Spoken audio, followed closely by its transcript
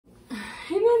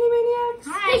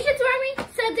Hey, Shitsu Army.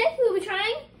 So today we'll be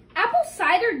trying Apple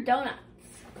Cider Donuts.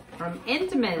 From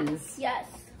Entenmann's. Yes.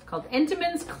 Called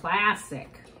Entenmann's Classic.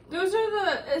 Those are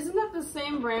the, isn't that the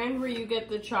same brand where you get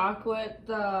the chocolate,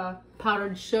 the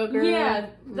powdered sugar? Yeah,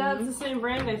 that's the same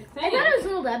brand, I think. I thought it was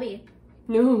Little Debbie.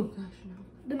 No. Gosh,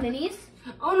 The no. minis?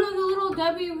 Oh no, the Little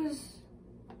Debbie was...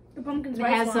 The pumpkin It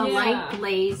spice has one. a light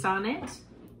glaze on it.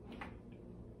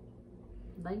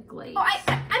 Light glaze. Oh,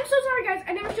 I'm so sorry, guys.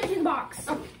 I never showed you the box.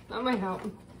 Oh, that might help.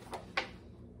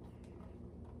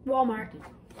 Walmart.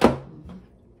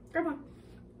 Grab one.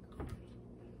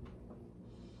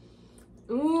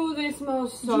 Ooh, they smell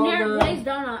so Generic good. glazed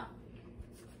donut.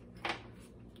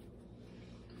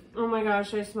 Oh my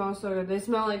gosh, they smell so good. They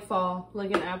smell like fall,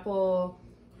 like an apple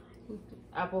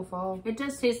fall. It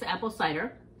does taste the apple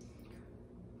cider.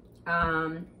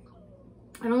 I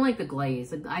don't like the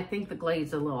glaze. I think the glaze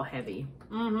is a little heavy.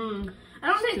 Mm-hmm. I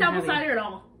don't taste apple cider at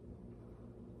all.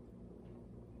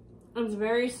 It's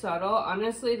very subtle.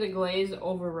 Honestly, the glaze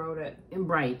overrode it.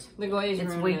 Right. The glaze It's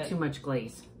ruined way it. too much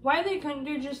glaze. Why they couldn't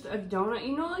do just a donut?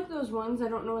 You know, like those ones, I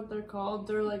don't know what they're called.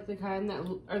 They're like the kind that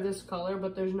are this color,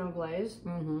 but there's no glaze.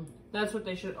 Mm-hmm. That's what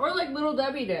they should. Or like Little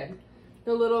Debbie did.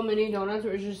 The little mini donuts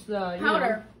where it's just the...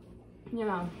 Powder.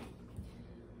 Yeah.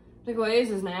 The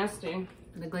glaze is nasty.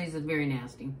 The glaze is very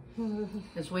nasty.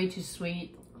 It's way too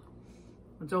sweet.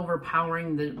 It's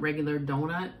overpowering the regular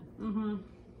donut. Mm-hmm.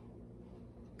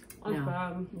 That's No,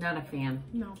 bad. not a fan.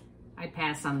 No. I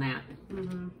pass on that.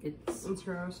 Mm-hmm. It's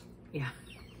gross. yeah.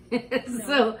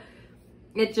 So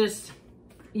it just,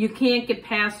 you can't get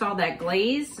past all that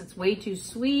glaze. It's way too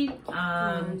sweet.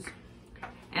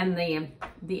 And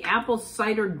the apple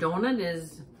cider donut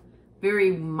is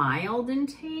very mild in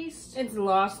taste. It's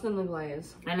lost in the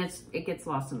glaze. And it gets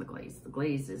lost in the glaze. The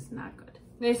glaze is not good.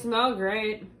 They smell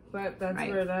great, but that's Right.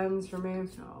 where it ends for me.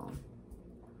 So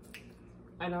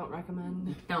I don't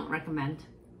recommend. don't recommend.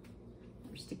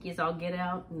 They're sticky as all get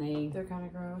out, and They're kind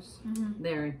of gross.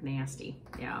 they're nasty.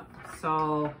 Yeah.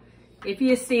 So if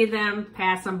you see them,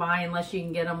 pass them by unless you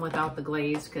can get them without the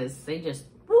glaze, because they just,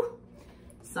 whew,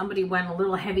 somebody went a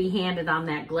little heavy-handed on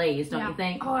that glaze, don't you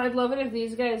think? Oh, I'd love it if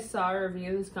these guys saw a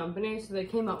review of this company, so they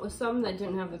came up with some that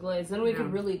didn't have the glaze. Then we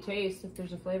could really taste if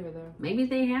there's a flavor there. Maybe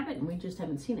they have it, and we just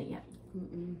haven't seen it yet.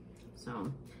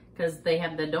 So, because they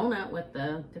have the donut with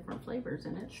the different flavors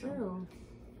in it. True.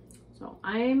 So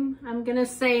I'm gonna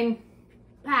say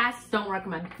Pass. don't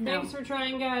recommend. Thanks for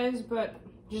trying, guys, but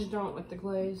just don't with the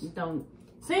glaze. Don't.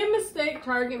 Same mistake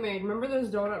Target made. Remember those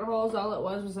donut holes? All it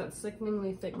was that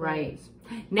sickeningly thick Right.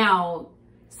 glaze. Now,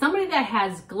 somebody that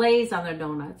has glaze on their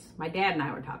donuts, my dad and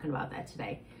I were talking about that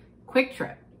today. Quick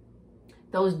Trip.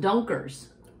 Those dunkers.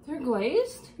 They're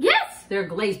glazed? Yes. They're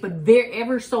glazed, but very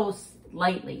ever so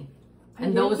lightly.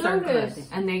 And didn't those are notice. good.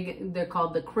 And they're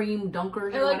called the cream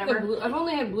dunkers I or like whatever. the blue. I've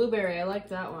only had blueberry. I like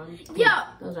that one. Yeah.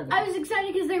 Those are good. I was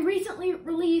excited because they recently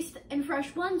released in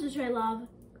Fresh Blends, which I love,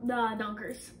 the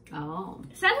Dunkers. Oh.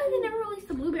 Sadly, they never released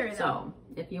the blueberry though. So,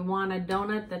 if you want a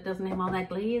donut that doesn't have all that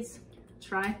glaze,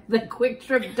 try the Quick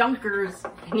Trip Dunkers.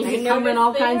 They come in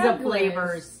all kinds of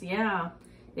flavors. Yeah.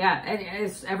 Yeah, and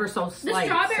it's ever so The slight.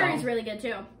 strawberry so. is really good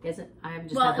too. Is it? I have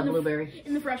just Well, had the blueberry.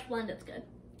 In the Fresh Blend, it's good.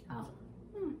 Oh.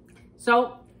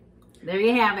 So, there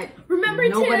you have it. Remember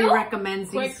Nobody to recommends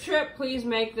Quick these. Trip, please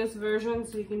make this version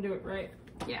so you can do it right.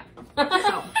 Yeah.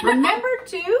 So, remember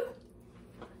to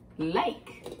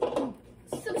like.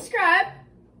 subscribe.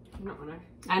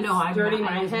 I know, I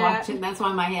was hat. watching. That's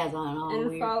why my head's on all And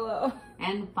weird. follow.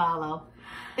 And follow.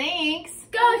 Thanks.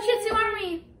 Go Shitsu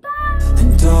Army. Bye.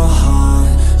 And I'll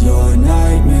haunt your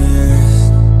nightmares.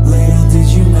 Little did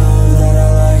you know that I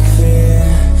like fear.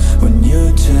 When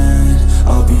you turn,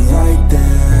 I'll be right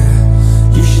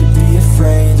there. You should be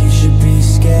afraid, you should be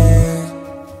scared.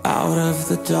 Out of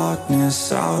the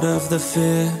darkness, out of the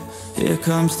fear, here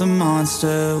comes the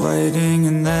monster waiting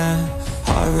in there.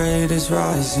 Heart rate is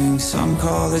rising, some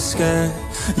call it scared.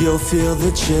 You'll feel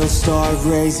the chill start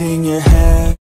raising your hair.